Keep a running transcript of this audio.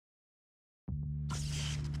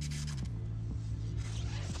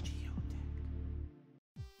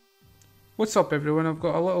What's up everyone, I've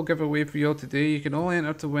got a little giveaway for you all today. You can all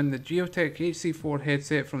enter to win the Gioteck HC4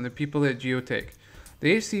 headset from the people at Gioteck.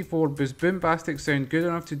 The HC4 boosts boombastic sound good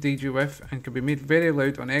enough to DJ with and can be made very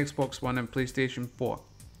loud on Xbox One and PlayStation 4.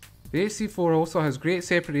 The HC4 also has great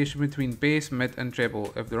separation between bass, mid and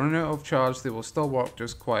treble. If they run out of charge they will still work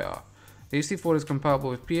just quieter. The HC4 is compatible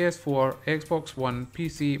with ps4, Xbox One,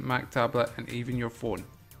 PC, Mac tablet and even your phone.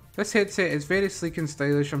 This headset is very sleek and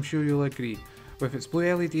stylish, I'm sure you'll agree, with its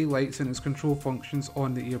blue LED lights and its control functions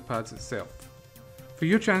on the earpads itself. For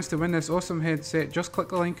your chance to win this awesome headset, just click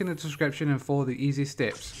the link in the description and follow the easy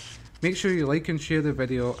steps. Make sure you like and share the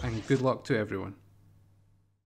video, and good luck to everyone.